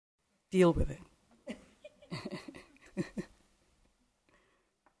Deal with it.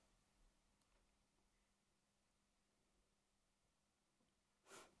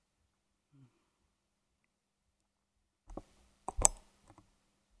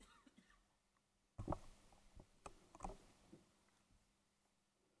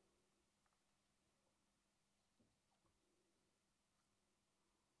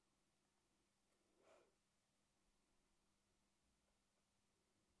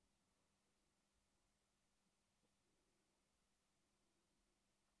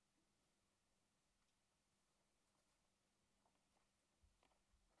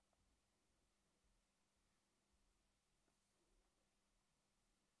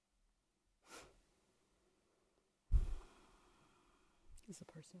 Is the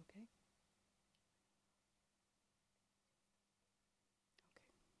person okay?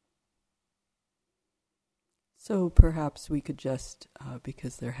 So perhaps we could just,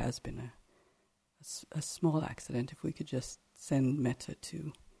 because there has been a small accident, if we could just send Metta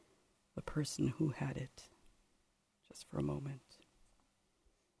to the person who had it, just for a moment.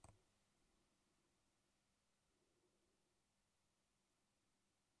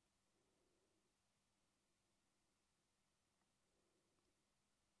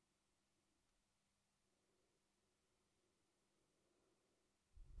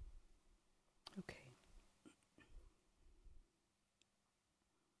 Okay.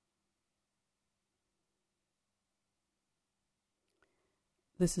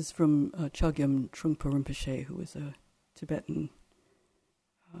 This is from Chogyam Trungpa Rinpoche, who was a Tibetan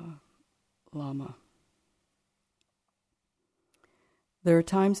Lama. There are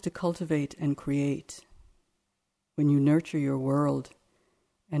times to cultivate and create when you nurture your world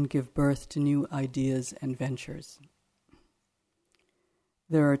and give birth to new ideas and ventures.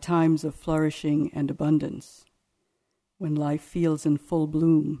 There are times of flourishing and abundance when life feels in full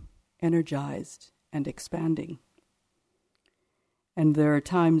bloom, energized and expanding. And there are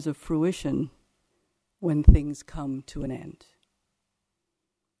times of fruition when things come to an end.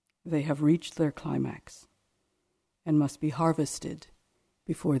 They have reached their climax and must be harvested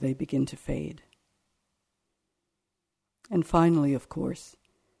before they begin to fade. And finally, of course,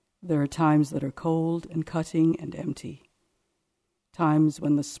 there are times that are cold and cutting and empty, times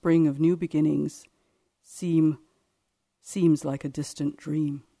when the spring of new beginnings seems like a distant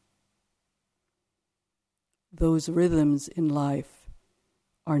dream. Those rhythms in life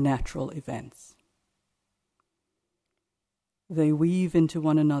are natural events. They weave into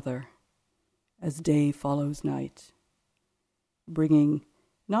one another as day follows night, bringing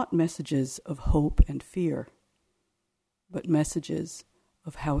not messages of hope and fear, but messages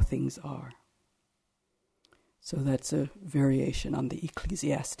of how things are. So that's a variation on the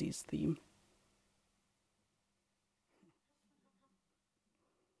Ecclesiastes theme.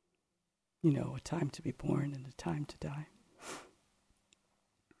 You know, a time to be born and a time to die.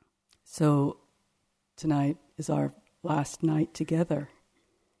 So tonight is our last night together.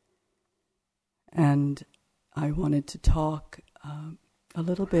 And I wanted to talk a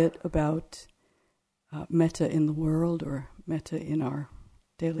little bit about metta in the world, or metta in our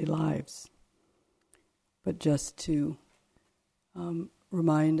daily lives. But just to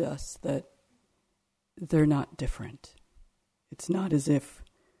remind us that they're not different. It's not as if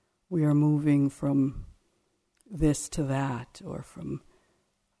we are moving from this to that, or from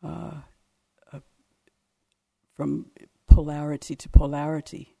polarity to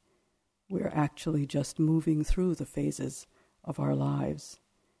polarity. We're actually just moving through the phases of our lives.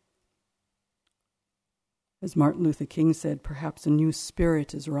 As Martin Luther King said, perhaps a new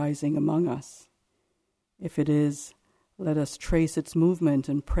spirit is rising among us. If it is, let us trace its movement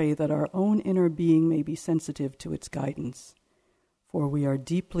and pray that our own inner being may be sensitive to its guidance, for we are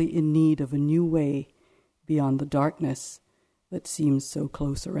deeply in need of a new way beyond the darkness that seems so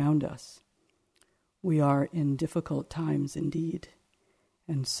close around us. We are in difficult times indeed,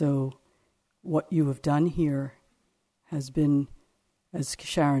 and so what you have done here has been, as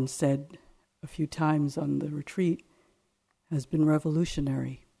Sharon said a few times on the retreat, has been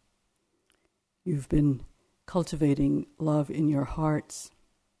revolutionary. You've been cultivating love in your hearts,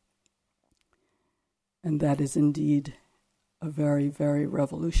 and that is indeed a very, very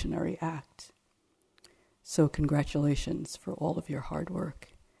revolutionary act. So congratulations for all of your hard work.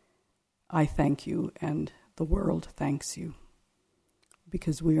 I thank you, and the world thanks you,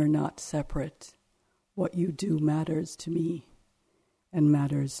 because we are not separate. What you do matters to me and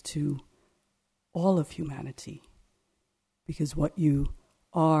matters to all of humanity, because what you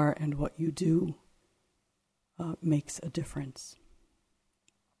are and what you do makes a difference.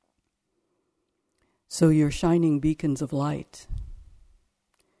 So you're shining beacons of light.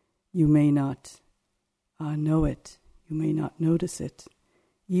 You may not know it. You may not notice it,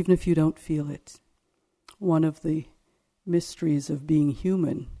 even if you don't feel it. One of the mysteries of being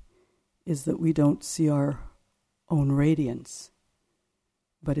human is that we don't see our own radiance,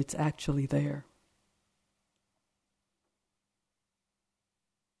 but it's actually there.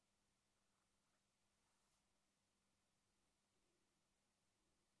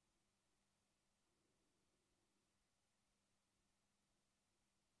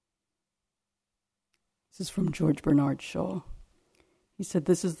 This is from George Bernard Shaw. He said,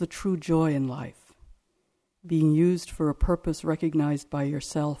 "This is the true joy in life, being used for a purpose recognized by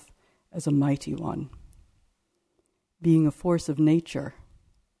yourself as a mighty one, being a force of nature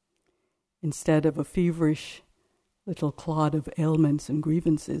instead of a feverish little clod of ailments and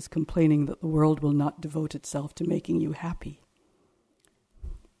grievances complaining that the world will not devote itself to making you happy.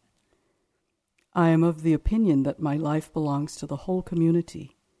 I am of the opinion that my life belongs to the whole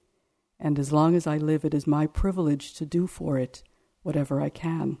community, and as long as I live, it is my privilege to do for it whatever I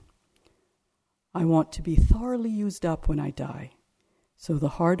can. I want to be thoroughly used up when I die, so the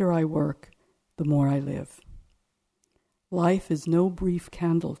harder I work, the more I live. Life is no brief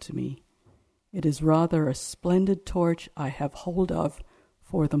candle to me. It is rather a splendid torch I have hold of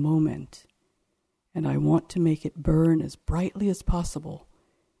for the moment, and I want to make it burn as brightly as possible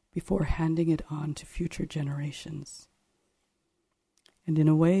before handing it on to future generations." And in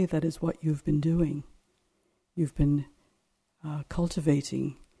a way, that is what you've been doing. You've been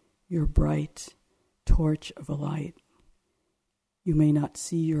cultivating your bright torch of a light. You may not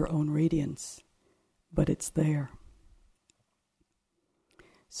see your own radiance, but it's there.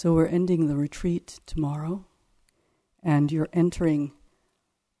 So we're ending the retreat tomorrow, and you're entering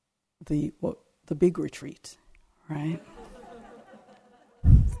the big retreat, right?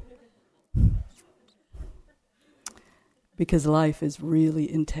 Because life is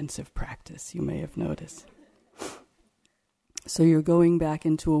really intensive practice, you may have noticed. So you're going back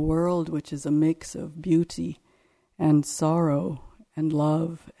into a world which is a mix of beauty and sorrow and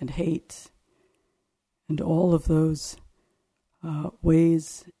love and hate and all of those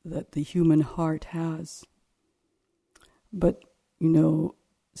ways that the human heart has. But,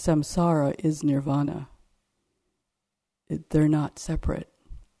 samsara is nirvana. They're not separate.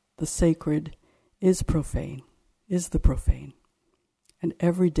 The sacred is profane, is the profane, and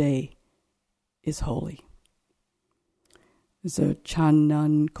every day is holy. There's a Chan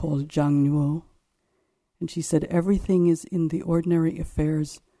nun called Jang Nuo, and she said everything is in the ordinary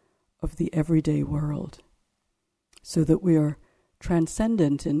affairs of the everyday world, so that we are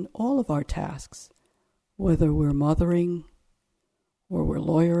transcendent in all of our tasks, whether we're mothering, or we're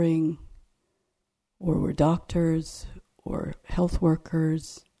lawyering, or we're doctors, or health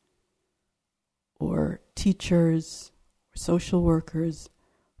workers, or teachers, or social workers.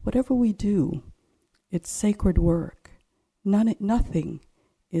 Whatever we do, it's sacred work. Nothing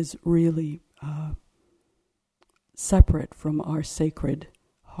is really separate from our sacred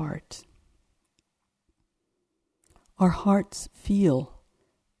heart. Our hearts feel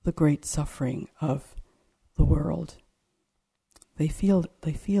the great suffering of the world. They feel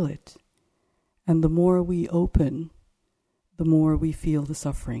it. And the more we open, the more we feel the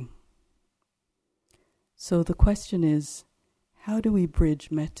suffering. So the question is, how do we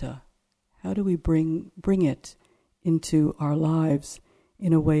bridge metta? How do we bring it into our lives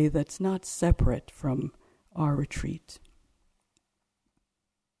in a way that's not separate from our retreat?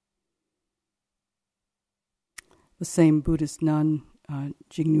 The same Buddhist nun,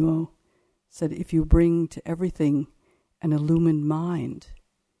 Jingnuo, said, if you bring to everything an illumined mind,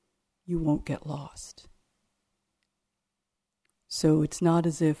 you won't get lost. So it's not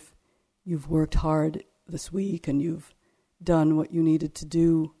as if you've worked hard this week and you've done what you needed to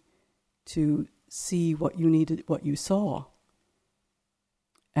do to see what you saw,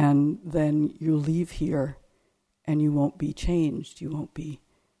 and then you'll leave here and you won't be changed, you won't be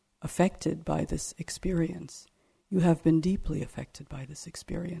affected by this experience. You have been deeply affected by this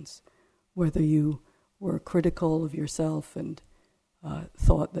experience, whether you were critical of yourself and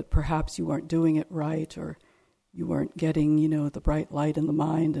thought that perhaps you weren't doing it right, or you weren't getting, the bright light in the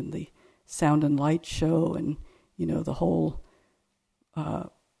mind and the sound and light show and, the whole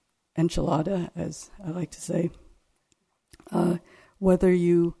enchilada, as I like to say. Whether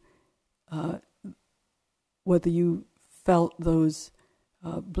you felt those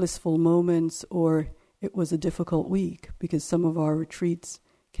blissful moments or it was a difficult week, because some of our retreats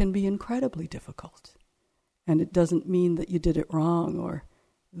can be incredibly difficult. And it doesn't mean that you did it wrong or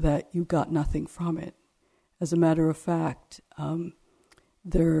that you got nothing from it. As a matter of fact, I've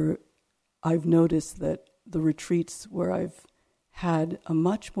noticed that the retreats where I've had a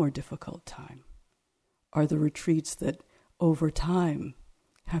much more difficult time are the retreats that over time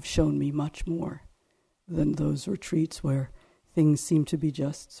have shown me much more than those retreats where things seem to be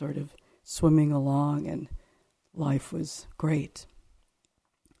just sort of swimming along and life was great.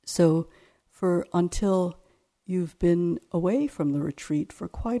 So until you've been away from the retreat for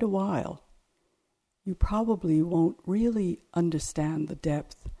quite a while, you probably won't really understand the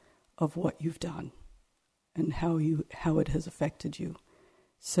depth of what you've done and how it has affected you.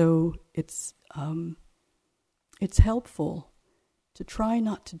 So it's helpful to try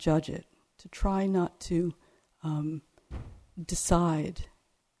not to judge it, to try not to decide.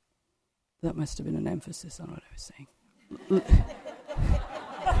 That must have been an emphasis on what I was saying.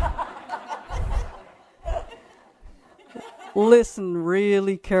 Listen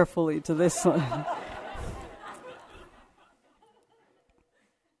really carefully to this one.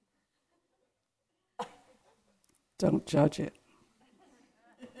 Don't judge it.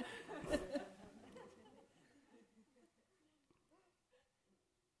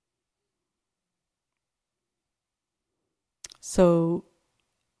 So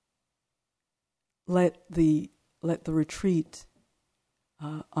let the retreat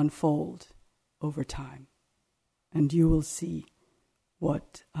unfold over time, and you will see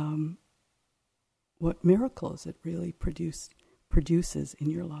what miracles it really produces in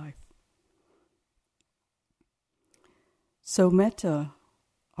your life. So metta,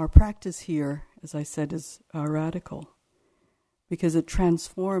 our practice here, as I said, is radical because it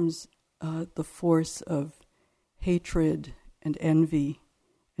transforms the force of hatred and envy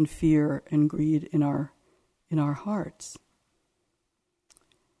and fear and greed in our hearts.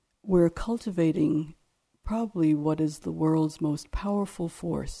 We're cultivating probably what is the world's most powerful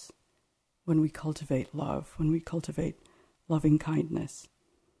force when we cultivate love, when we cultivate loving kindness.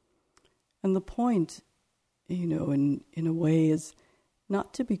 And the point, in a way, is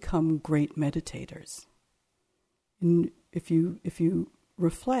not to become great meditators. And if you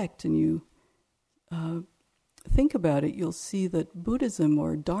reflect and you think about it, you'll see that Buddhism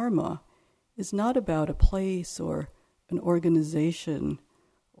or Dharma is not about a place or an organization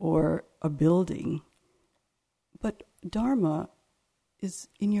or a building, but Dharma is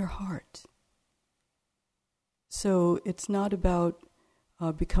in your heart. So it's not about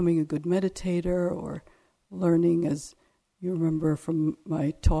becoming a good meditator or learning, as you remember from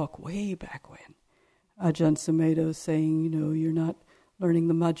my talk way back when, Ajahn Sumedho saying, you're not learning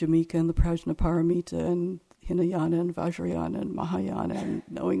the Madhyamika and the Prajnaparamita and Hinayana and Vajrayana and Mahayana and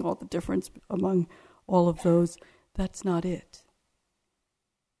knowing all the difference among all of those. That's not it.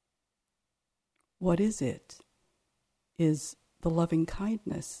 What is it? Is the loving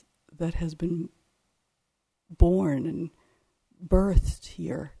kindness that has been born and birthed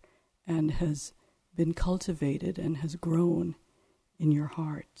here and has been cultivated and has grown in your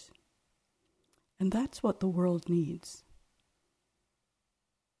heart. And that's what the world needs.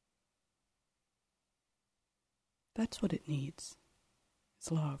 That's what it needs.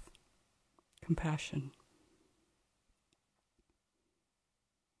 It's love, compassion.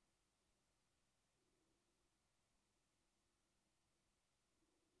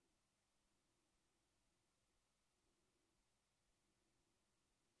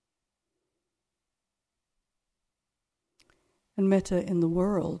 And metta in the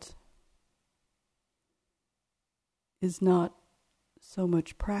world is not so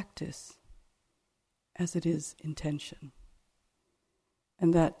much practice as it is intention.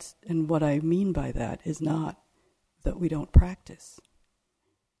 And what I mean by that is not that we don't practice,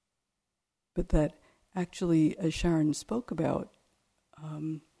 but that actually, as Sharon spoke about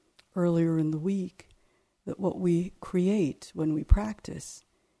earlier in the week, that what we create when we practice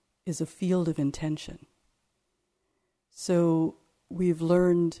is a field of intention. So we've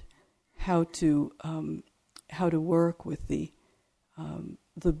learned how to work with the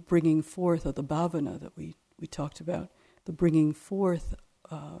bringing forth of the bhavana that we talked about, the bringing forth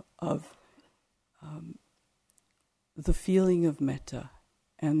of the feeling of metta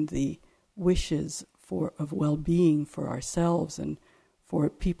and the wishes of well-being for ourselves and for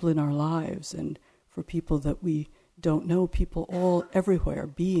people in our lives and for people that we don't know, people all everywhere,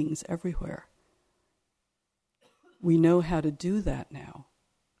 beings everywhere. We know how to do that now.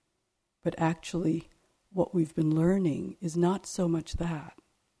 But actually, what we've been learning is not so much that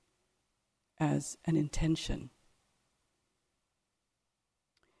as an intention.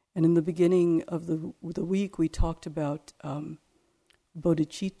 And in the beginning of the week, we talked about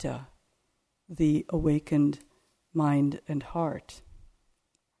bodhicitta, the awakened mind and heart.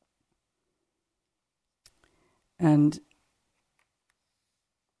 And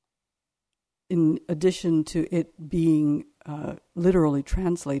in addition to it being literally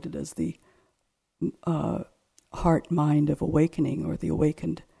translated as the heart mind of awakening, or the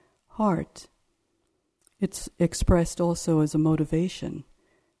awakened heart. It's expressed also as a motivation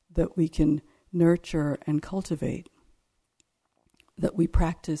that we can nurture and cultivate, that we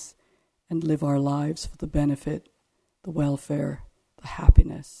practice and live our lives for the benefit, the welfare, the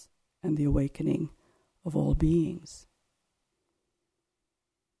happiness, and the awakening of all beings.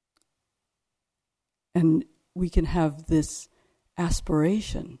 And we can have this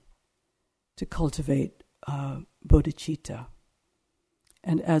aspiration to cultivate bodhicitta.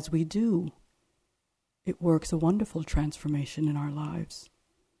 And as we do, it works a wonderful transformation in our lives.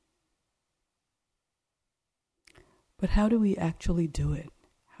 But how do we actually do it?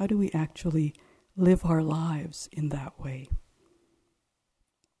 How do we actually live our lives in that way?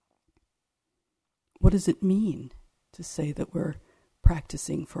 What does it mean to say that we're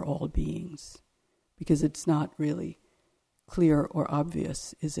practicing for all beings? Because it's not really clear or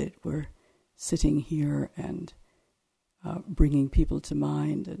obvious, is it? We're sitting here and bringing people to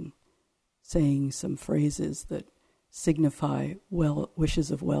mind and saying some phrases that signify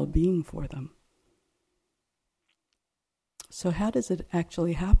wishes of well-being for them. So how does it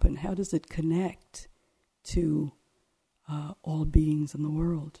actually happen? How does it connect to all beings in the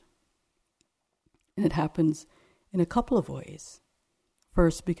world? And it happens in a couple of ways.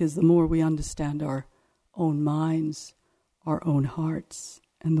 First, because the more we understand our own minds, our own hearts,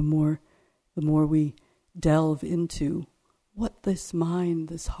 and the more we delve into what this mind,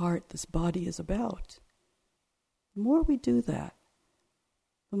 this heart, this body is about, the more we do that,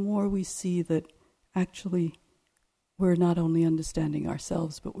 the more we see that actually we're not only understanding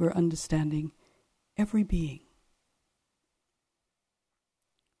ourselves, but we're understanding every being.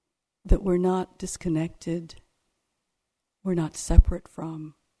 That we're not disconnected, we're not separate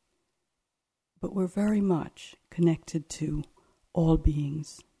from, but we're very much connected to all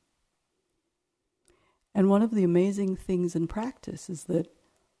beings. And one of the amazing things in practice is that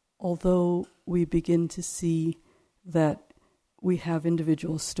although we begin to see that we have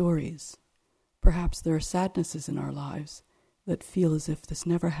individual stories, perhaps there are sadnesses in our lives that feel as if this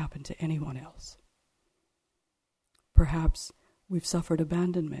never happened to anyone else. Perhaps we've suffered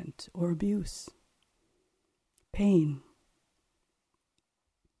abandonment or abuse, pain.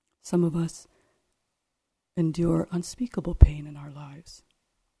 Some of us endure unspeakable pain in our lives.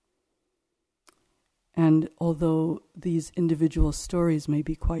 And although these individual stories may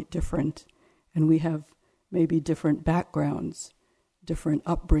be quite different, and we have maybe different backgrounds, different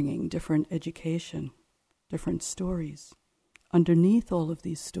upbringing, different education, different stories, underneath all of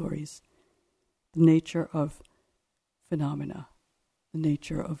these stories, the nature of phenomena, the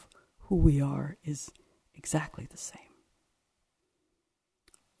nature of who we are is exactly the same.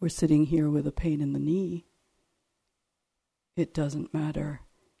 We're sitting here with a pain in the knee. It doesn't matter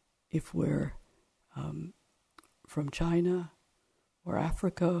if we're from China or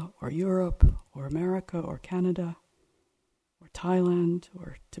Africa or Europe or America or Canada or Thailand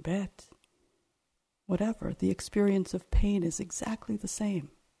or Tibet, whatever. The experience of pain is exactly the same.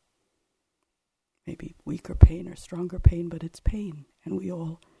 Maybe weaker pain or stronger pain, but it's pain, and we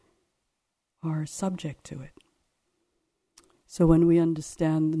all are subject to it. So when we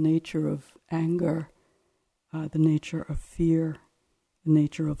understand the nature of anger, the nature of fear, the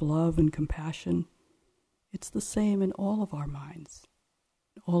nature of love and compassion, it's the same in all of our minds,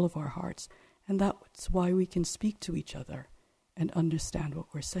 in all of our hearts. And that's why we can speak to each other and understand what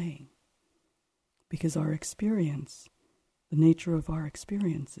we're saying. Because our experience, the nature of our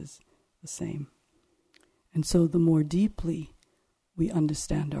experience is the same. And so the more deeply we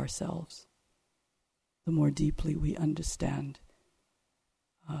understand ourselves, the more deeply we understand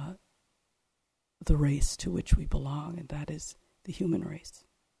the race to which we belong, and that is the human race.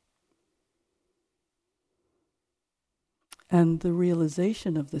 And the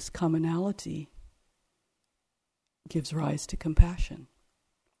realization of this commonality gives rise to compassion.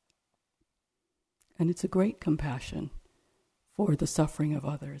 And it's a great compassion for the suffering of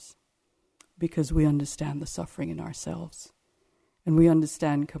others, because we understand the suffering in ourselves. And we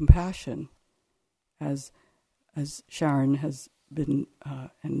understand compassion, as Sharon has been,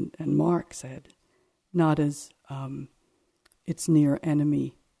 and Mark said, not as its near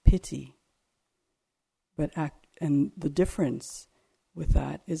enemy pity, but and the difference with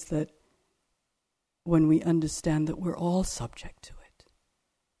that is that when we understand that we're all subject to it,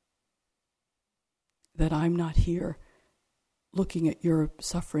 that I'm not here looking at your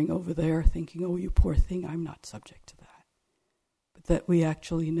suffering over there thinking, oh, you poor thing, I'm not subject to that. But that we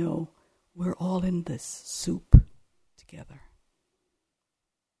actually know we're all in this soup together.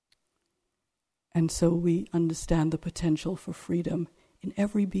 And so we understand the potential for freedom in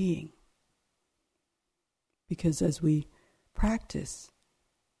every being. Because as we practice,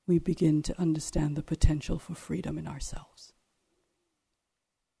 we begin to understand the potential for freedom in ourselves.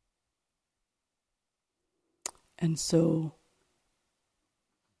 And so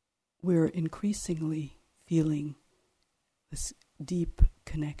we're increasingly feeling this deep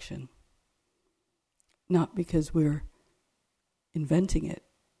connection, not because we're inventing it,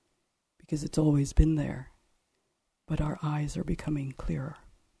 because it's always been there, but our eyes are becoming clearer,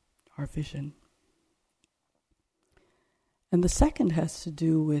 our vision. And the second has to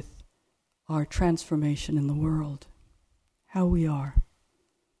do with our transformation in the world, how we are.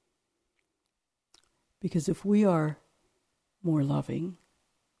 Because if we are more loving,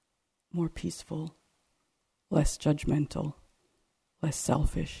 more peaceful, less judgmental, less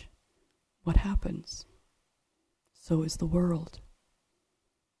selfish, what happens? So is the world.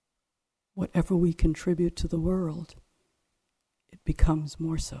 Whatever we contribute to the world, it becomes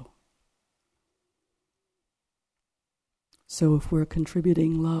more so. So if we're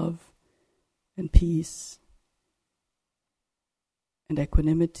contributing love and peace and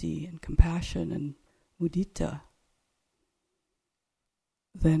equanimity and compassion and mudita,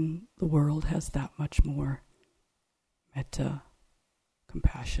 then the world has that much more metta,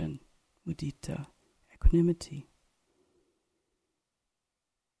 compassion, mudita, equanimity.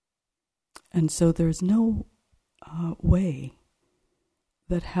 And so there's no way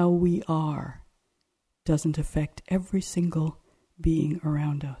that how we are doesn't affect every single being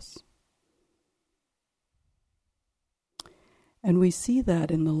around us. And we see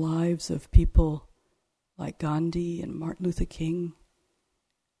that in the lives of people like Gandhi and Martin Luther King,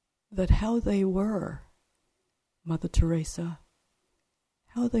 that how they were, Mother Teresa,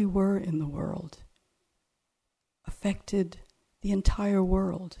 how they were in the world affected the entire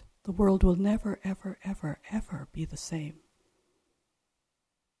world. The world will never, ever, ever, ever be the same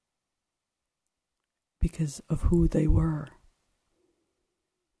because of who they were.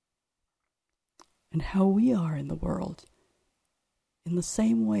 And how we are in the world, in the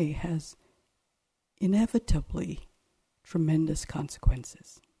same way, has inevitably tremendous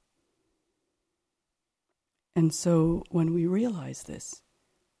consequences. And so when we realize this,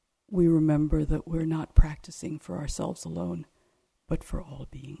 we remember that we're not practicing for ourselves alone, but for all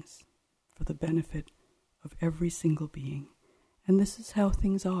beings, for the benefit of every single being. And this is how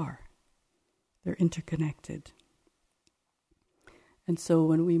things are. They're interconnected. And so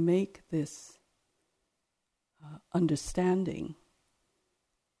when we make this understanding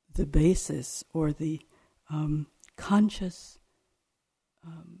the basis or the conscious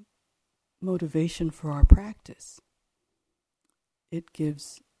motivation for our practice, it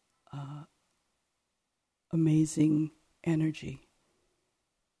gives amazing energy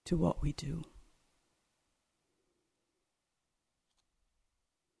to what we do.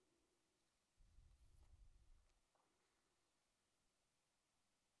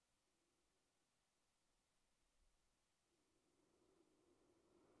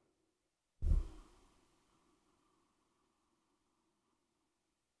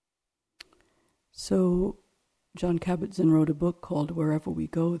 So John Kabat-Zinn wrote a book called Wherever We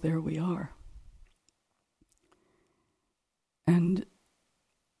Go, There We Are. And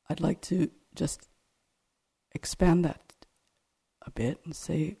I'd like to just expand that a bit and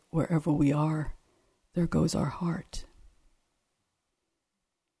say, wherever we are, there goes our heart.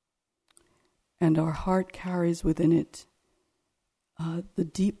 And our heart carries within it the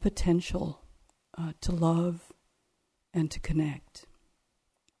deep potential to love and to connect.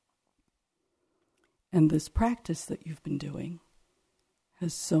 And this practice that you've been doing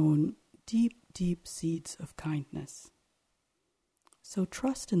has sown deep, deep seeds of kindness. So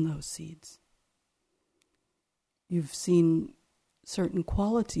trust in those seeds. You've seen certain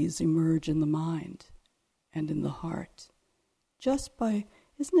qualities emerge in the mind and in the heart just by,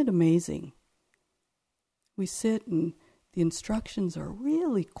 isn't it amazing? We sit and the instructions are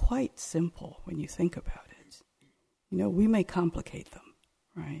really quite simple when you think about it. You know, we may complicate them,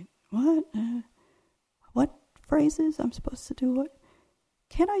 right? What phrases I'm supposed to do? What?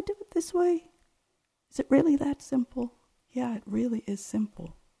 Can I do it this way? Is it really that simple? Yeah, it really is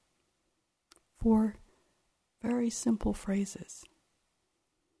simple. 4 very simple phrases.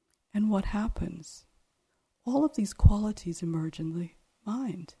 And what happens? All of these qualities emerge in the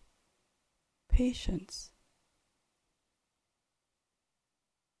mind. Patience.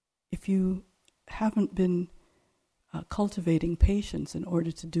 If you haven't been cultivating patience in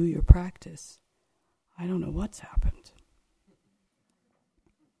order to do your practice, I don't know what's happened.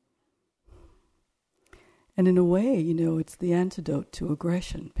 And in a way, you know, it's the antidote to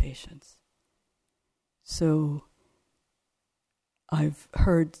aggression, patience. So I've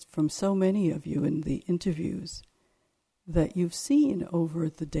heard from so many of you in the interviews that you've seen over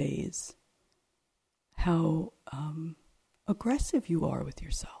the days how aggressive you are with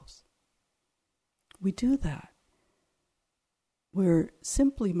yourselves. We do that. We're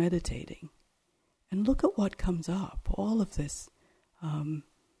simply meditating. And look at what comes up. All of this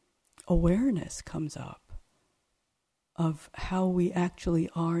awareness comes up of how we actually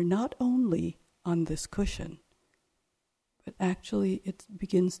are not only on this cushion, but actually it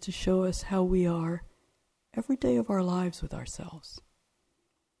begins to show us how we are every day of our lives with ourselves.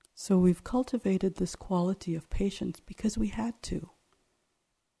 So we've cultivated this quality of patience because we had to,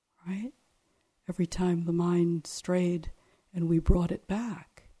 right? Every time the mind strayed and we brought it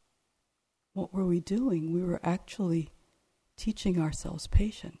back, what were we doing? We were actually teaching ourselves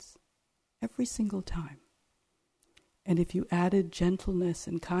patience every single time. And if you added gentleness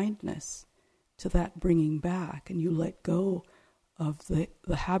and kindness to that bringing back, and you let go of the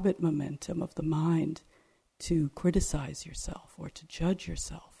habit momentum of the mind to criticize yourself or to judge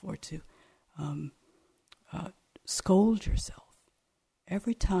yourself or to scold yourself,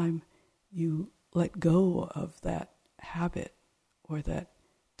 every time you let go of that habit or that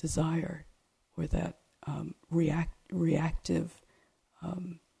desire or that reactive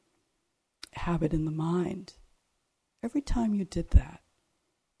habit in the mind, every time you did that,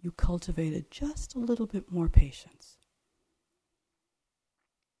 you cultivated just a little bit more patience.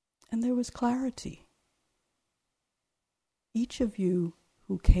 And there was clarity. Each of you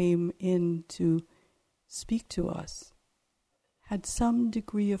who came in to speak to us had some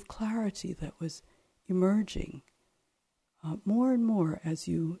degree of clarity that was emerging more and more as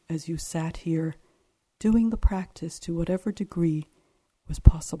you sat here doing the practice to whatever degree was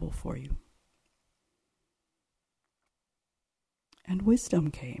possible for you. And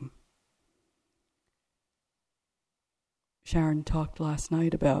wisdom came. Sharon talked last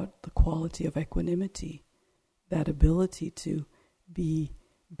night about the quality of equanimity, that ability to be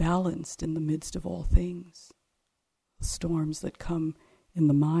balanced in the midst of all things, the storms that come in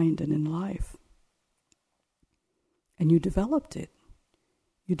the mind and in life. And you developed it.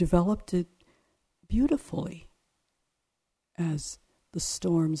 You developed it beautifully as the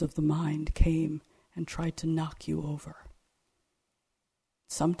storms of the mind came and tried to knock you over.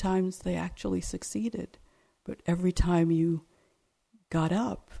 Sometimes they actually succeeded, but every time you got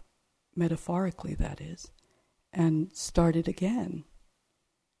up, metaphorically that is, and started again,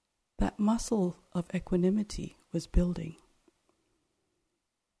 that muscle of equanimity was building.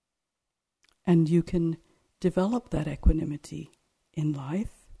 And you can develop that equanimity in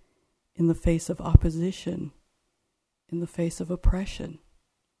life, in the face of opposition, in the face of oppression,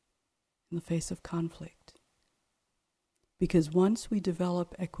 in the face of conflict. Because once we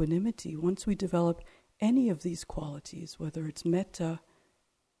develop equanimity, once we develop any of these qualities, whether it's metta,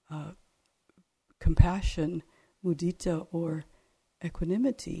 compassion, mudita, or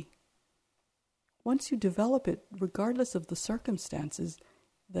equanimity, once you develop it, regardless of the circumstances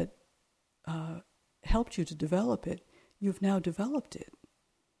that helped you to develop it, you've now developed it.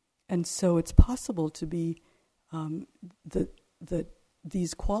 And so it's possible to be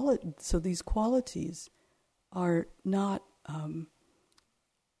these qualities are not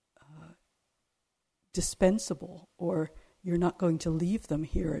dispensable, or you're not going to leave them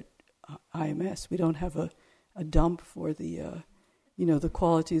here at IMS. We don't have a dump for the the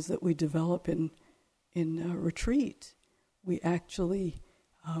qualities that we develop in retreat. We actually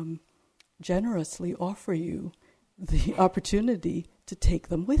generously offer you the opportunity to take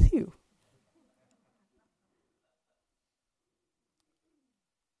them with you.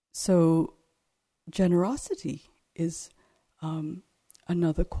 So generosity is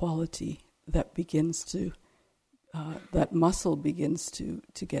another quality that begins to, that muscle begins to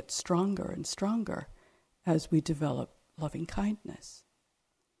get stronger and stronger as we develop loving kindness.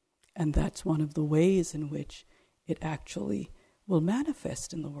 And that's one of the ways in which it actually will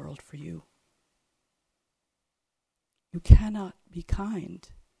manifest in the world for you. You cannot be kind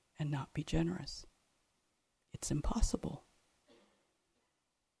and not be generous. It's impossible.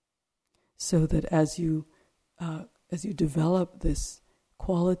 So that as you develop this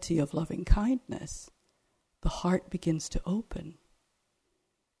quality of loving kindness, the heart begins to open.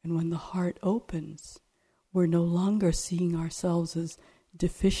 And when the heart opens, we're no longer seeing ourselves as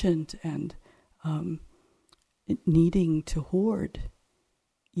deficient and needing to hoard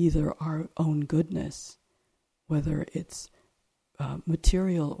either our own goodness, whether it's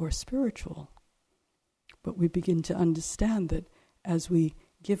material or spiritual. But we begin to understand that as we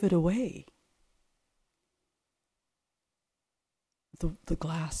give it away, the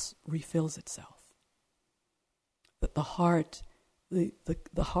glass refills itself. that the heart,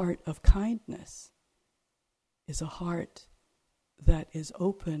 the heart of kindness is a heart that is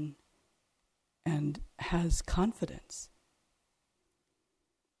open and has confidence.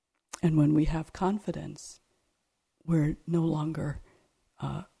 And when we have confidence, we're no longer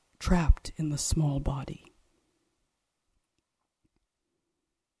trapped in the small body.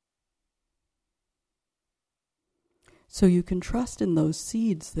 So you can trust in those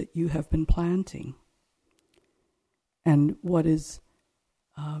seeds that you have been planting. And what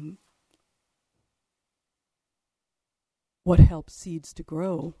helps seeds to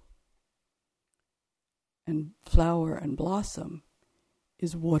grow and flower and blossom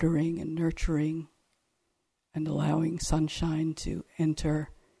is watering and nurturing and allowing sunshine to enter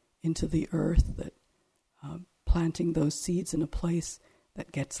into the earth, that planting those seeds in a place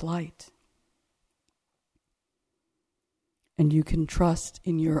that gets light. And you can trust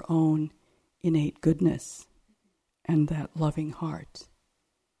in your own innate goodness and that loving heart.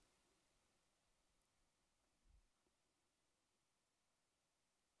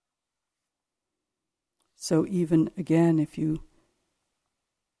 So even again, if you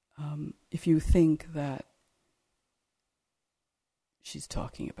think that she's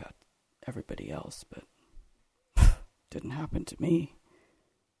talking about everybody else, but didn't happen to me,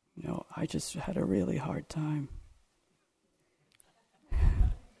 I just had a really hard time.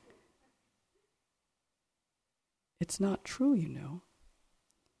 It's not true,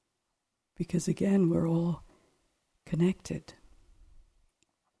 because again, we're all connected.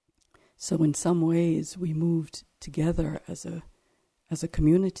 So in some ways, we moved together as a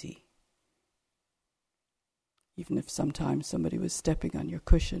community. Even if sometimes somebody was stepping on your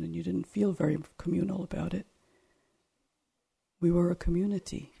cushion and you didn't feel very communal about it, we were a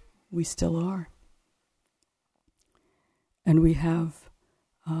community. We still are. And we have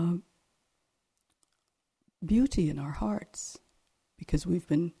beauty in our hearts, because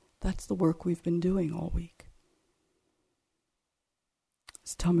that's the work we've been doing all week.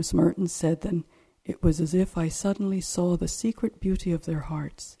 As Thomas Merton said, then it was as if I suddenly saw the secret beauty of their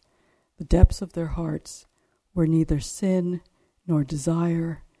hearts, the depths of their hearts, where neither sin, nor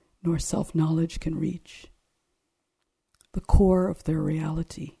desire, nor self-knowledge can reach. The core of their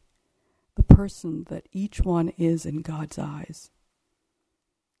reality, the person that each one is in God's eyes.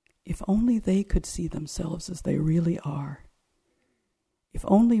 If only they could see themselves as they really are. If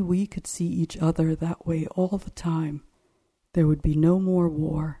only we could see each other that way all the time, there would be no more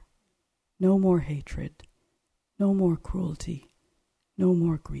war, no more hatred, no more cruelty, no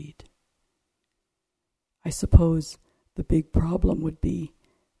more greed. I suppose the big problem would be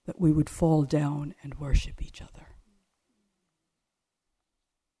that we would fall down and worship each other.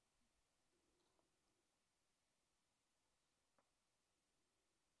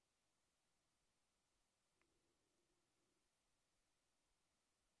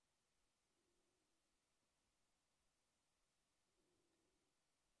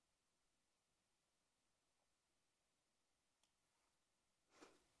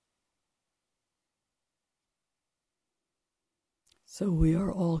 So we are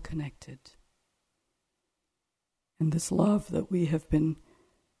all connected. And this love that we have been,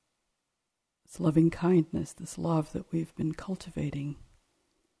 this loving kindness, this love that we've been cultivating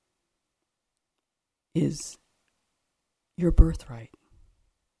is your birthright.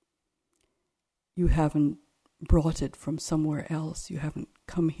 You haven't brought it from somewhere else. You haven't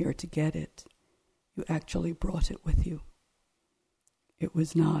come here to get it. You actually brought it with you. It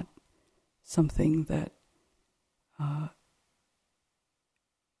was not something that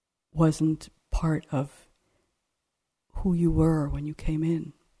wasn't part of who you were when you came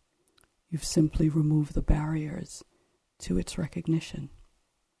in. You've simply removed the barriers to its recognition.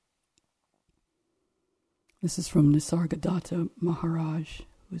 This is from Nisargadatta Maharaj,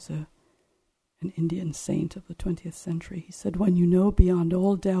 who's an Indian saint of the 20th century. He said, when you know beyond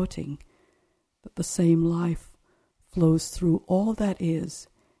all doubting that the same life flows through all that is,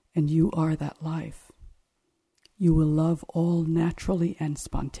 and you are that life, you will love all naturally and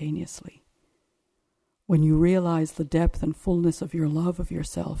spontaneously. When you realize the depth and fullness of your love of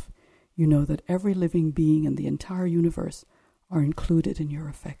yourself, you know that every living being in the entire universe are included in your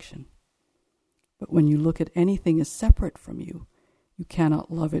affection. But when you look at anything as separate from you, you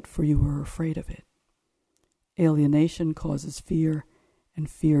cannot love it, for you are afraid of it. Alienation causes fear, and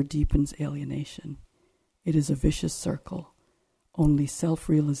fear deepens alienation. It is a vicious circle. Only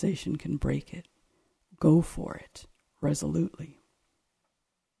self-realization can break it. Go for it, resolutely.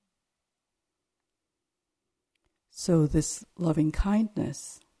 So this loving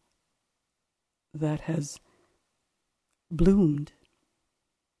kindness that has bloomed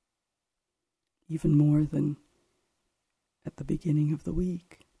even more than at the beginning of the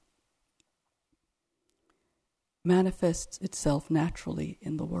week, manifests itself naturally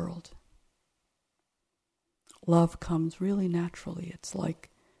in the world. Love comes really naturally. It's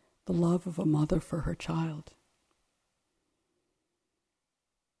like the love of a mother for her child.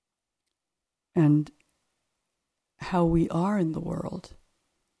 And how we are in the world,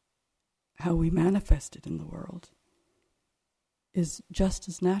 how we manifest it in the world, is just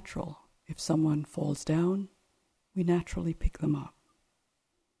as natural. If someone falls down, we naturally pick them up.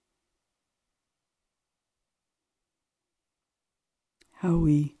 How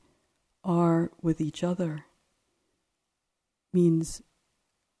we are with each other means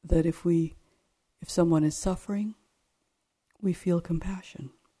that if someone is suffering, we feel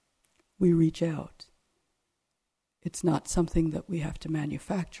compassion. We reach out. It's not something that we have to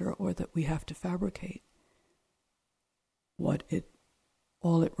manufacture or that we have to fabricate.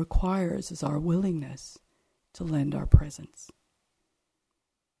 All it requires is our willingness to lend our presence.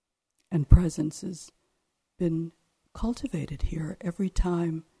 And presence has been cultivated here every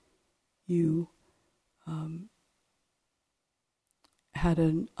time you had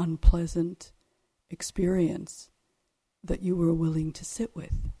an unpleasant experience that you were willing to sit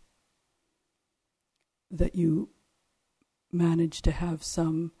with, that you managed to have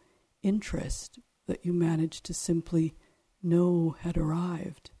some interest, that you managed to simply know had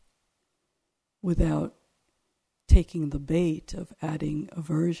arrived without taking the bait of adding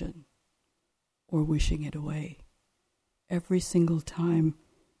aversion or wishing it away. Every single time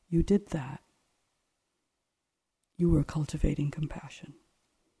you did that, you were cultivating compassion.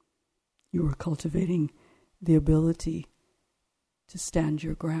 You were cultivating the ability to stand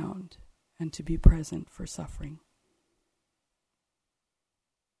your ground and to be present for suffering.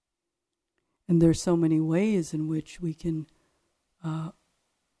 And there's so many ways in which we can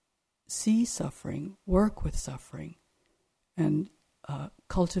see suffering, work with suffering, and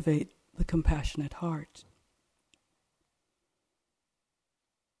cultivate the compassionate heart.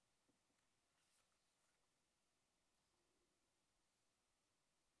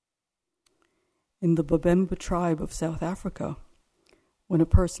 In the Babemba tribe of South Africa, when a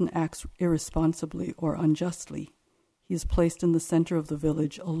person acts irresponsibly or unjustly, he is placed in the center of the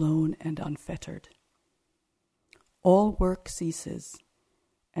village alone and unfettered. All work ceases,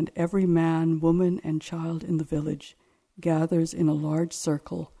 and every man, woman, and child in the village gathers in a large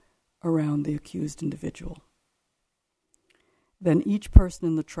circle around the accused individual. Then each person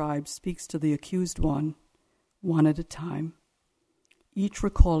in the tribe speaks to the accused one at a time, each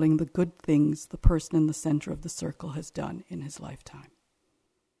recalling the good things the person in the center of the circle has done in his lifetime.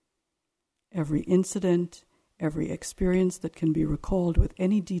 Every incident, every experience that can be recalled with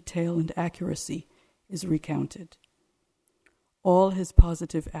any detail and accuracy is recounted. All his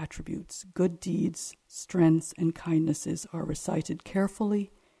positive attributes, good deeds, strengths, and kindnesses are recited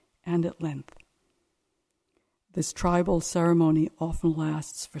carefully and at length. This tribal ceremony often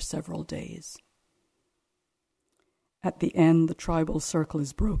lasts for several days. At the end, the tribal circle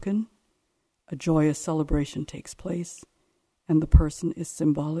is broken, a joyous celebration takes place, and the person is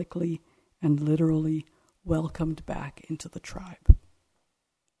symbolically and literally welcomed back into the tribe.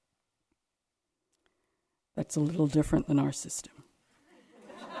 That's a little different than our system.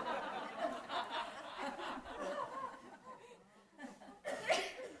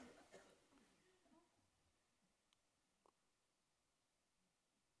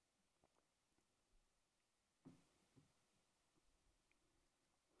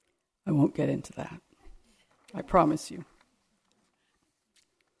 I won't get into that. I promise you.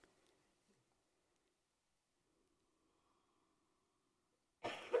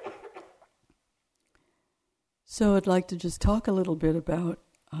 So I'd like to just talk a little bit about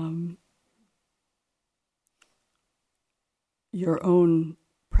your own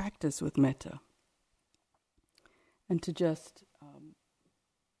practice with metta, and to just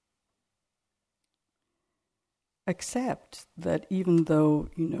accept that even though,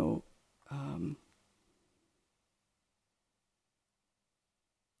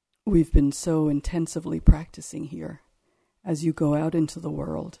 we've been so intensively practicing here, as you go out into the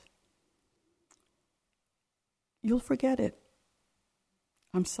world, you'll forget it.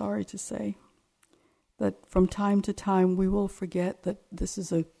 I'm sorry to say that from time to time we will forget that this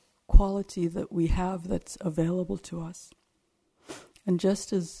is a quality that we have that's available to us. And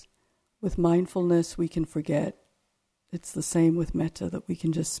just as with mindfulness we can forget, it's the same with metta, that we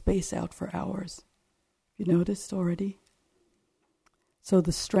can just space out for hours. You noticed already? So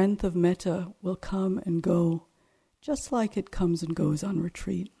the strength of metta will come and go just like it comes and goes on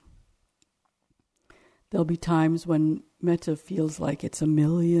retreat. There'll be times when metta feels like it's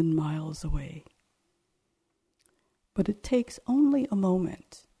 1,000,000 miles away. But it takes only a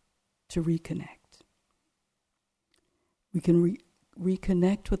moment to reconnect. We can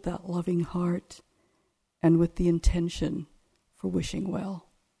reconnect with that loving heart and with the intention for wishing well.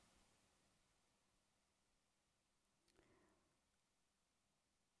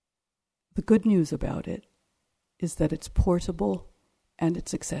 The good news about it is that it's portable and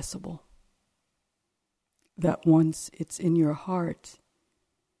it's accessible. That once it's in your heart,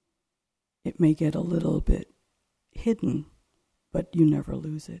 it may get a little bit hidden, but you never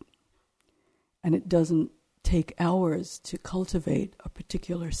lose it. And it doesn't take hours to cultivate a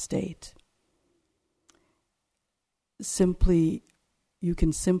particular state. You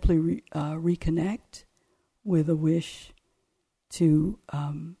can simply reconnect with a wish to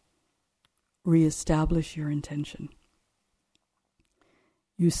reestablish your intention.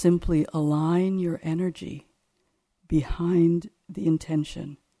 You simply align your energy behind the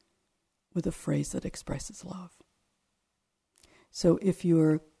intention with a phrase that expresses love. So if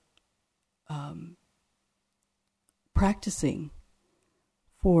you're practicing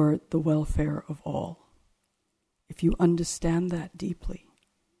for the welfare of all, if you understand that deeply,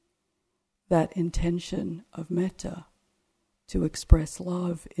 that intention of metta to express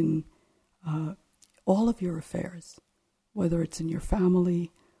love in all of your affairs, whether it's in your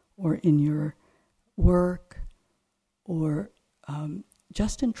family or in your work or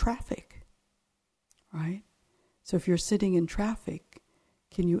just in traffic, right? So if you're sitting in traffic,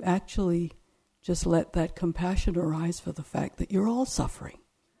 can you actually just let that compassion arise for the fact that you're all suffering?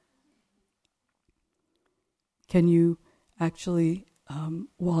 Can you actually,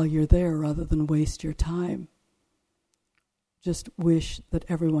 while you're there, rather than waste your time, just wish that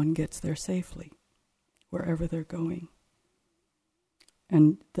everyone gets there safely, wherever they're going?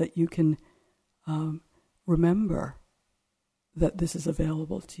 And that you can remember that this is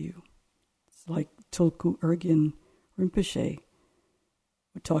available to you. It's like Tulku Urgyen Rinpoche,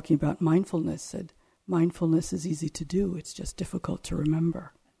 talking about mindfulness, said, mindfulness is easy to do, it's just difficult to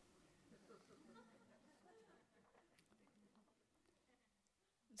remember.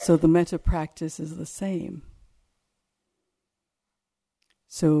 So the metta practice is the same.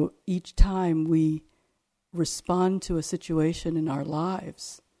 So each time we respond to a situation in our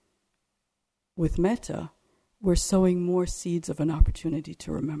lives with metta, we're sowing more seeds of an opportunity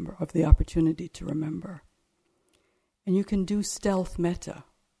to remember, of the opportunity to remember. And you can do stealth metta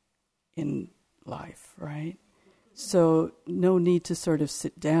in life, right? So no need to sort of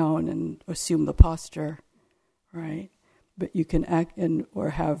sit down and assume the posture, right? But you can act or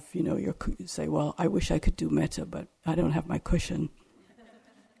have, you say, well, I wish I could do metta, but I don't have my cushion,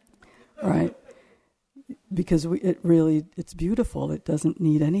 right? Because it's beautiful. It doesn't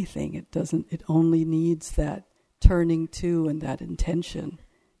need anything. It only needs that turning to and that intention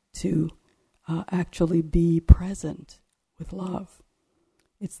to actually be present with love.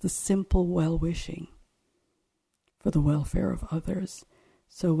 It's the simple well-wishing for the welfare of others.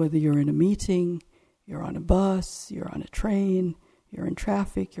 So whether you're in a meeting, you're on a bus, you're on a train, you're in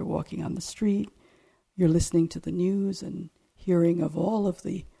traffic, you're walking on the street, you're listening to the news and hearing of all of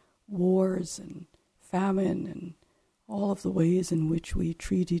the wars and famine and all of the ways in which we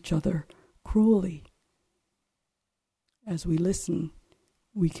treat each other cruelly. As we listen,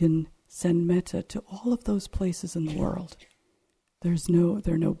 we can send metta to all of those places in the world. There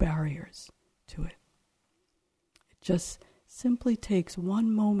are no barriers to it. It just simply takes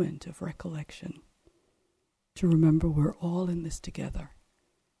one moment of recollection to remember we're all in this together,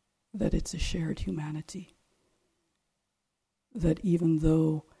 that it's a shared humanity, that even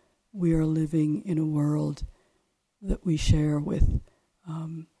though we are living in a world that we share with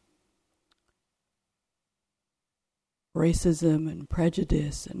racism and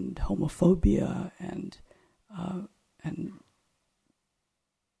prejudice and homophobia and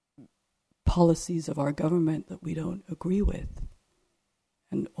policies of our government that we don't agree with,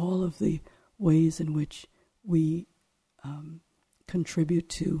 and all of the ways in which we contribute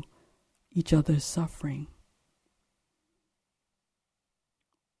to each other's suffering.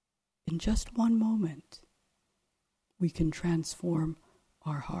 In just one moment, we can transform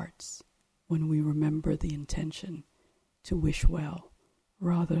our hearts when we remember the intention to wish well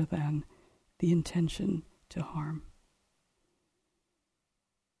rather than the intention to harm.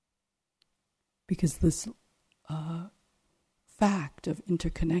 Because this fact of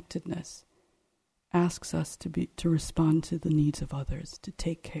interconnectedness asks us to respond to the needs of others, to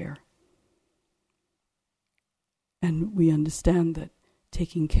take care. And we understand that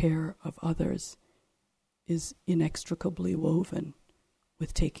taking care of others is inextricably woven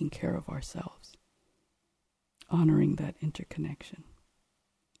with taking care of ourselves, honoring that interconnection.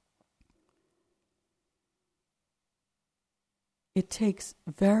 it takes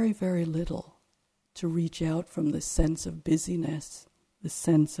very, very little to reach out from this sense of busyness, this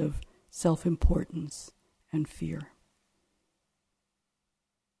sense of self-importance and fear.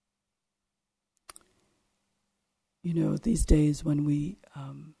 You know, these days when we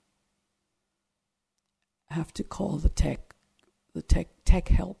have to call the tech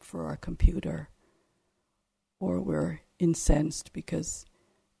help for our computer, or we're incensed because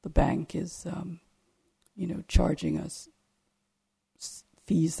the bank is, charging us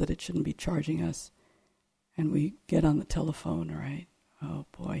fees that it shouldn't be charging us, and we get on the telephone, right? Oh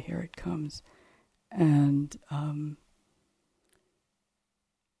boy, here it comes, and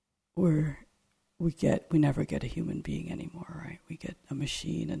we never get a human being anymore, right? We get a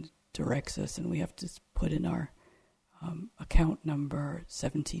machine and it directs us, and we have to put in our account number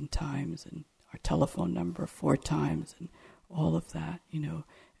 17 times and our telephone number 4 times and all of that, and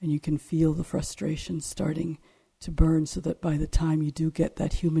you can feel the frustration starting to burn, so that by the time you do get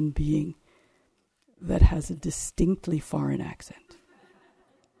that human being that has a distinctly foreign accent,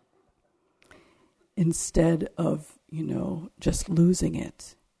 instead of, just losing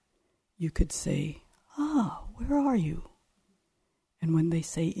it, you could say, where are you? And when they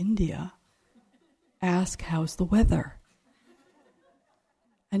say India, ask, how's the weather?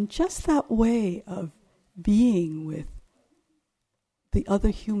 And just that way of being with the other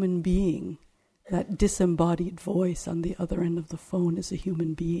human being, that disembodied voice on the other end of the phone is a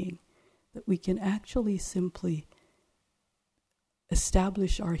human being, that we can actually simply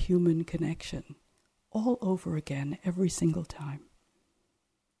establish our human connection all over again every single time.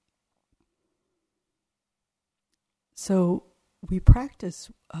 So we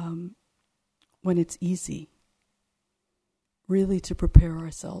practice when it's easy, really to prepare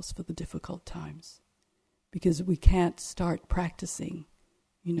ourselves for the difficult times, because we can't start practicing,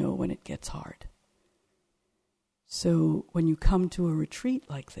 when it gets hard. So when you come to a retreat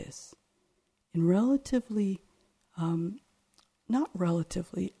like this, in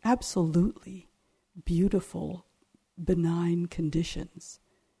absolutely beautiful, benign conditions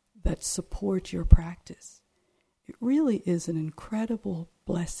that support your practice, it really is an incredible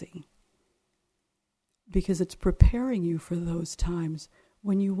blessing, because it's preparing you for those times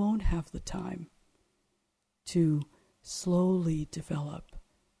when you won't have the time to slowly develop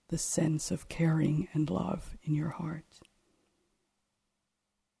the sense of caring and love in your heart.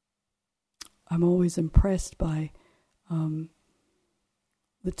 I'm always impressed by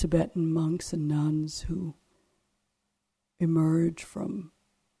the Tibetan monks and nuns who emerge from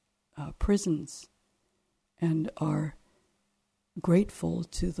prisons and are grateful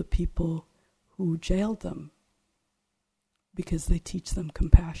to the people who jailed them because they teach them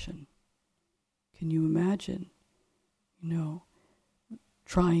compassion. Can you imagine,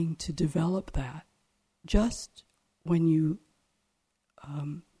 trying to develop that just when you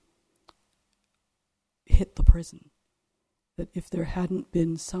hit the prison? That if there hadn't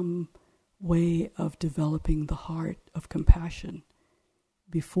been some way of developing the heart of compassion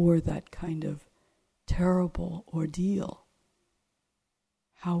before that kind of terrible ordeal,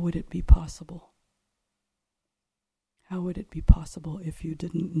 how would it be possible? How would it be possible if you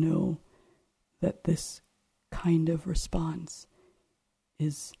didn't know that this kind of response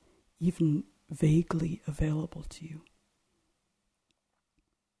is even vaguely available to you?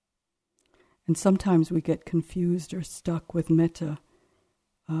 And sometimes we get confused or stuck with metta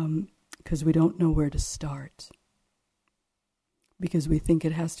because we don't know where to start, because we think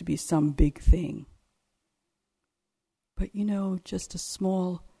it has to be some big thing. But just a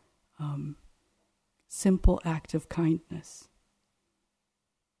small, simple act of kindness,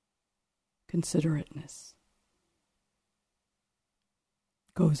 considerateness,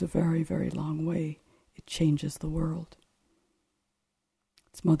 goes a very, very long way. It changes the world.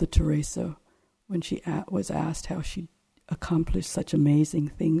 It's Mother Teresa, when she was asked how she accomplished such amazing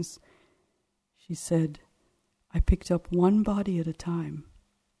things, she said, I picked up one body at a time.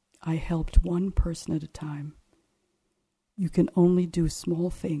 I helped one person at a time. You can only do small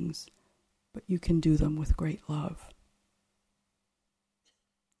things, but you can do them with great love.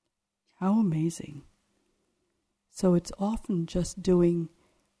 How amazing. So it's often just doing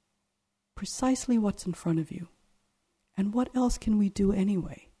precisely what's in front of you. And what else can we do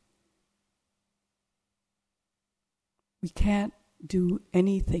anyway? We can't do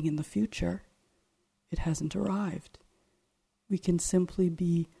anything in the future. It hasn't arrived. We can simply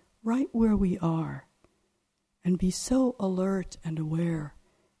be right where we are and be so alert and aware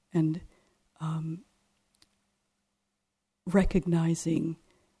and recognizing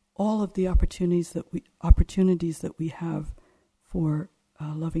all of the opportunities that we have for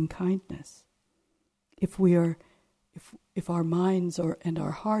loving kindness. If we are if our minds and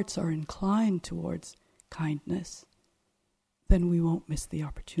our hearts are inclined towards kindness, then we won't miss the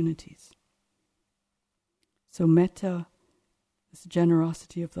opportunities. So metta, this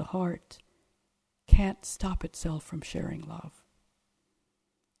generosity of the heart, can't stop itself from sharing love.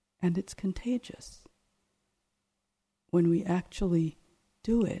 And it's contagious. When we actually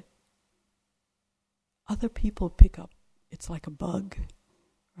do it, other people pick up. It's like a bug,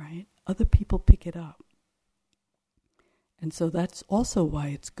 right? Other people pick it up. And so that's also why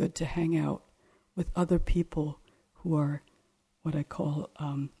it's good to hang out with other people who are what I call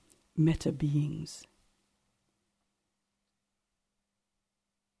metta beings.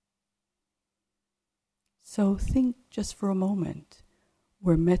 So think just for a moment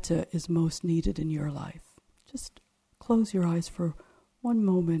where metta is most needed in your life. Just close your eyes for one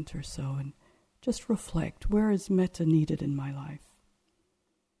moment or so and just reflect, where is metta needed in my life?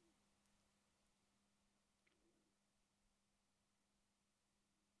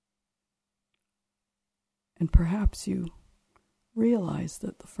 And perhaps you realize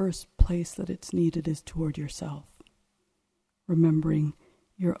that the first place that it's needed is toward yourself, remembering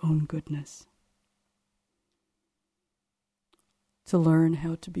your own goodness. To learn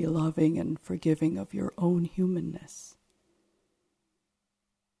how to be loving and forgiving of your own humanness.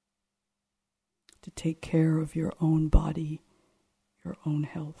 To take care of your own body, your own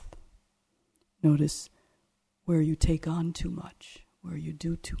health. Notice where you take on too much, where you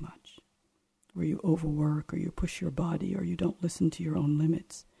do too much, where you overwork or you push your body or you don't listen to your own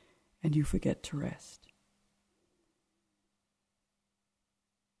limits and you forget to rest.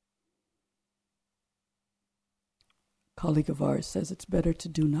 A colleague of ours says it's better to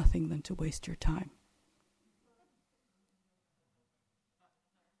do nothing than to waste your time.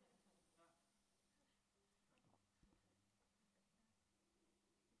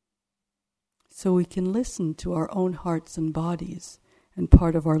 So we can listen to our own hearts and bodies, and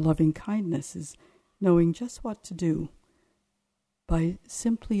part of our loving kindness is knowing just what to do by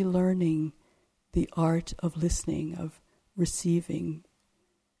simply learning the art of listening, of receiving,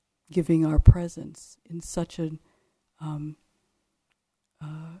 giving our presence in such a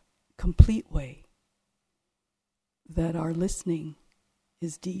complete way that our listening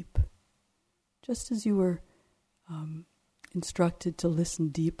is deep. Just as you were instructed to listen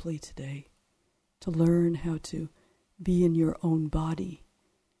deeply today, to learn how to be in your own body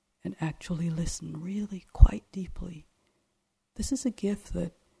and actually listen really quite deeply. This is a gift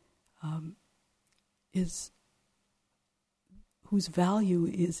that whose value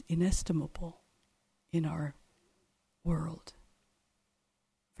is inestimable in our world.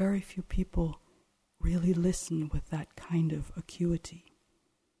 Very few people really listen with that kind of acuity.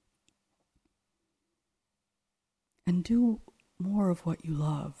 And do more of what you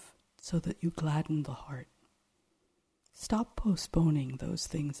love so that you gladden the heart. Stop postponing those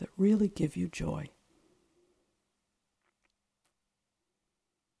things that really give you joy.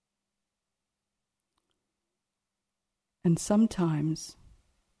 And sometimes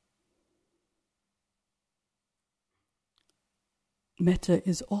metta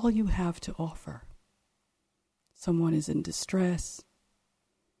is all you have to offer. Someone is in distress,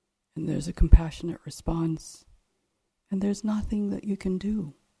 and there's a compassionate response, and there's nothing that you can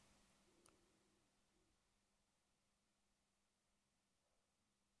do.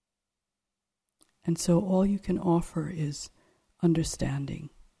 And so all you can offer is understanding.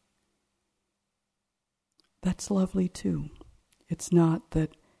 That's lovely too. It's not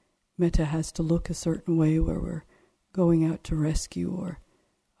that metta has to look a certain way where we're going out to rescue or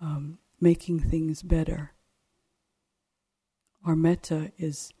making things better. Our metta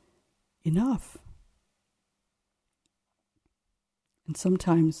is enough. And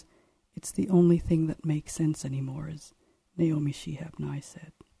sometimes it's the only thing that makes sense anymore, as Naomi Shihab Nye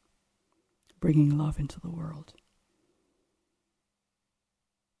said. Bringing love into the world.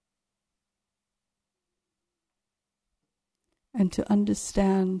 And to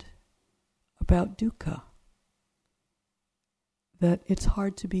understand about dukkha, that it's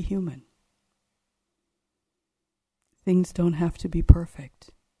hard to be human. Things don't have to be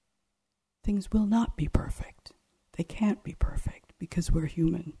perfect. Things will not be perfect. They can't be perfect because we're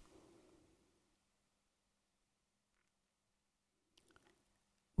human.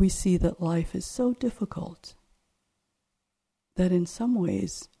 We see that life is so difficult that in some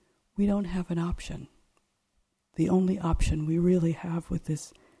ways we don't have an option. The only option we really have with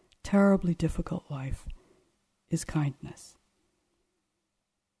this terribly difficult life is kindness.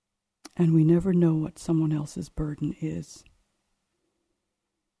 And we never know what someone else's burden is.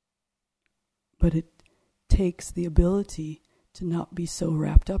 But it takes the ability to not be so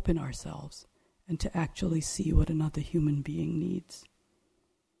wrapped up in ourselves and to actually see what another human being needs.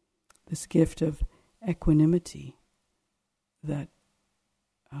 This gift of equanimity that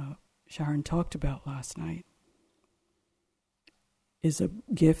Sharon talked about last night is a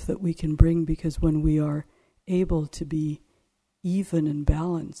gift that we can bring, because when we are able to be even and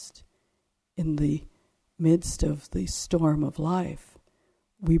balanced in the midst of the storm of life,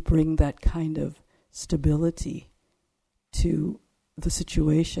 we bring that kind of stability to the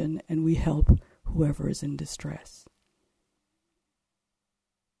situation, and we help whoever is in distress.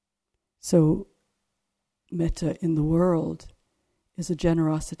 So, metta in the world is a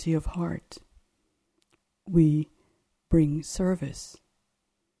generosity of heart. We bring service.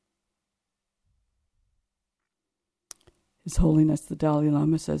 His Holiness the Dalai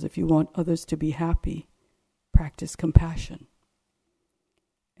Lama says, if you want others to be happy, practice compassion.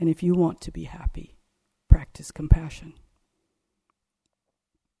 And if you want to be happy, practice compassion.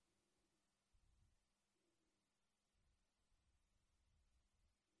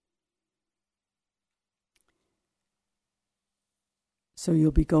 So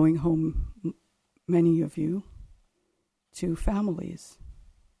you'll be going home, many of you, to families.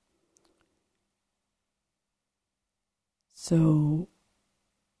 So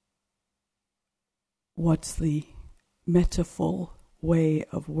what's the metaful way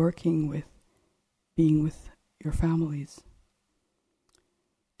of working with, being with your families?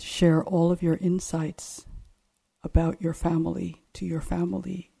 To share all of your insights about your family to your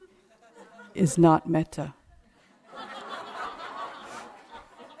family is not metta.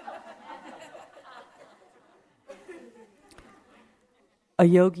 A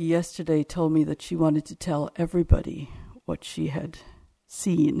yogi yesterday told me that she wanted to tell everybody what she had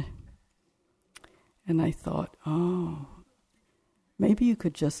seen. And I thought, maybe you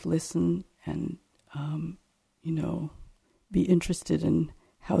could just listen and, be interested in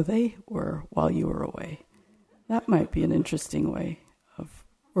how they were while you were away. That might be an interesting way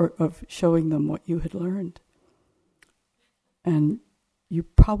of showing them what you had learned. And you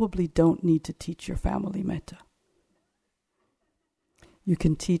probably don't need to teach your family metta. You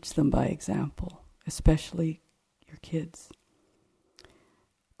can teach them by example, especially your kids.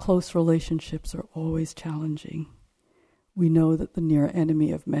 Close relationships are always challenging. We know that the near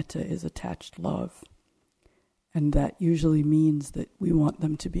enemy of metta is attached love, and that usually means that we want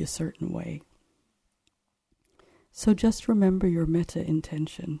them to be a certain way. So just remember your metta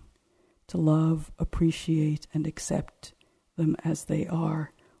intention, to love, appreciate, and accept them as they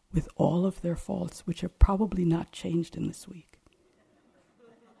are, with all of their faults, which have probably not changed in this week.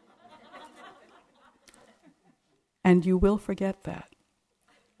 And you will forget that,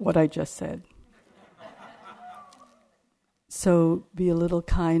 what I just said. So be a little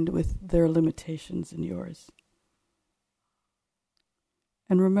kind with their limitations and yours.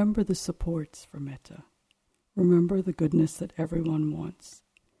 And remember the supports for metta. Remember the goodness that everyone wants.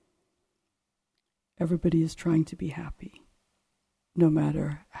 Everybody is trying to be happy, no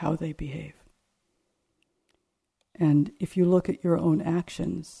matter how they behave. And if you look at your own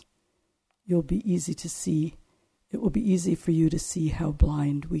actions, it will be easy for you to see how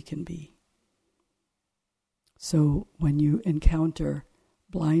blind we can be. So when you encounter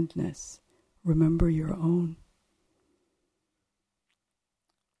blindness, remember your own.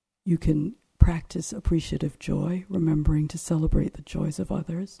 You can practice appreciative joy, remembering to celebrate the joys of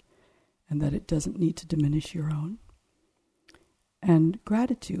others, and that it doesn't need to diminish your own. And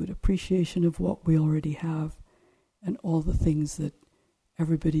gratitude, appreciation of what we already have, and all the things that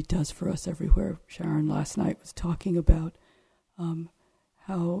everybody does for us everywhere. Sharon last night was talking about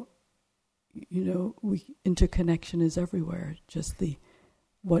how, interconnection is everywhere. Just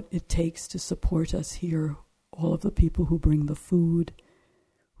what it takes to support us here. All of the people who bring the food,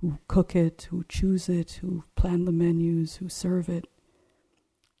 who cook it, who choose it, who plan the menus, who serve it.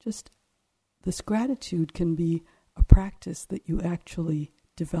 Just this gratitude can be a practice that you actually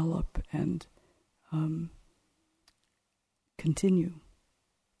develop and continue.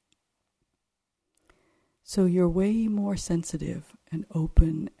 So you're way more sensitive and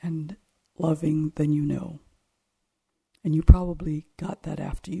open and loving than you know. And you probably got that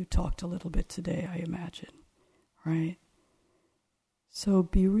after you talked a little bit today, I imagine, right? So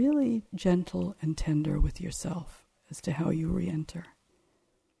be really gentle and tender with yourself as to how you re-enter.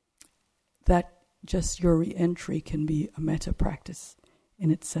 That just your re-entry can be a metta practice in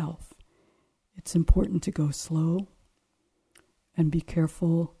itself. It's important to go slow and be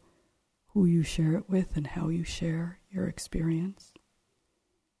careful who you share it with and how you share your experience.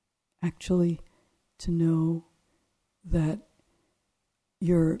 Actually, to know that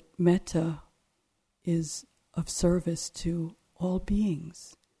your metta is of service to all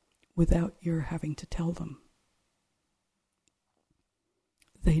beings, without your having to tell them.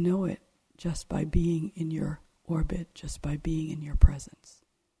 They know it just by being in your orbit, just by being in your presence.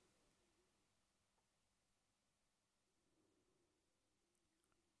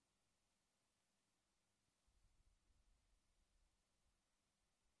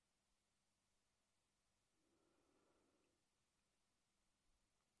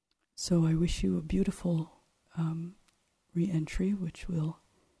 So I wish you a beautiful re-entry, which we'll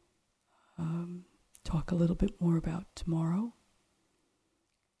talk a little bit more about tomorrow,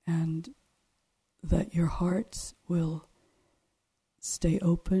 and that your hearts will stay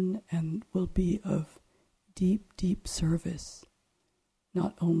open and will be of deep, deep service,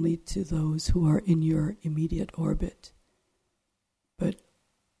 not only to those who are in your immediate orbit, but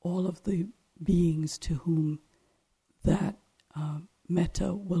all of the beings to whom that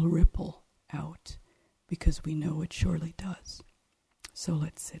metta will ripple out, because we know it surely does. So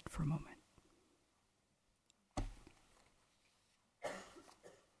let's sit for a moment.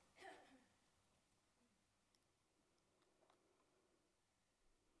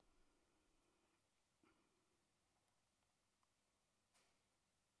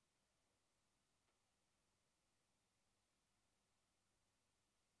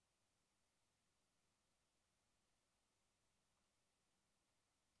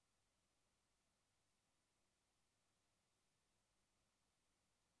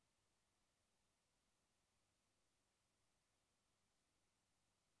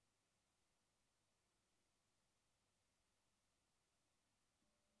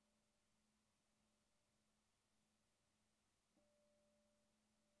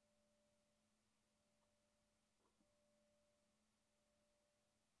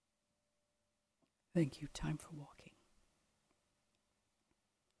 Thank you. Time for walking.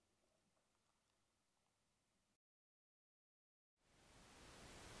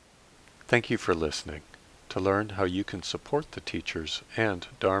 Thank you for listening. To learn how you can support the teachers and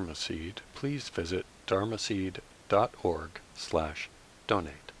Dharma Seed, please visit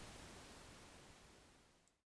dharmaseed.org/donate.